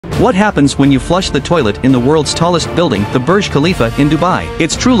What happens when you flush the toilet in the world's tallest building, the Burj Khalifa in Dubai?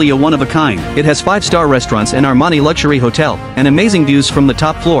 It's truly a one-of-a-kind. It has 5-star restaurants and Armani luxury hotel, and amazing views from the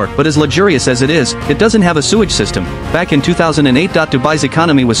top floor, but as luxurious as it is, it doesn't have a sewage system. Back in 2008, Dubai's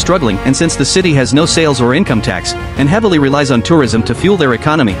economy was struggling, and since the city has no sales or income tax, and heavily relies on tourism to fuel their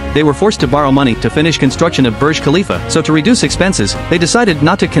economy, they were forced to borrow money to finish construction of Burj Khalifa. So to reduce expenses, they decided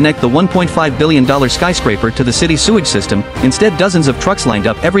not to connect the $1.5 billion skyscraper to the city's sewage system. Instead, dozens of trucks lined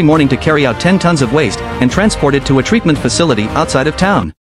up every morning to carry out 10 tons of waste and transport it to a treatment facility outside of town.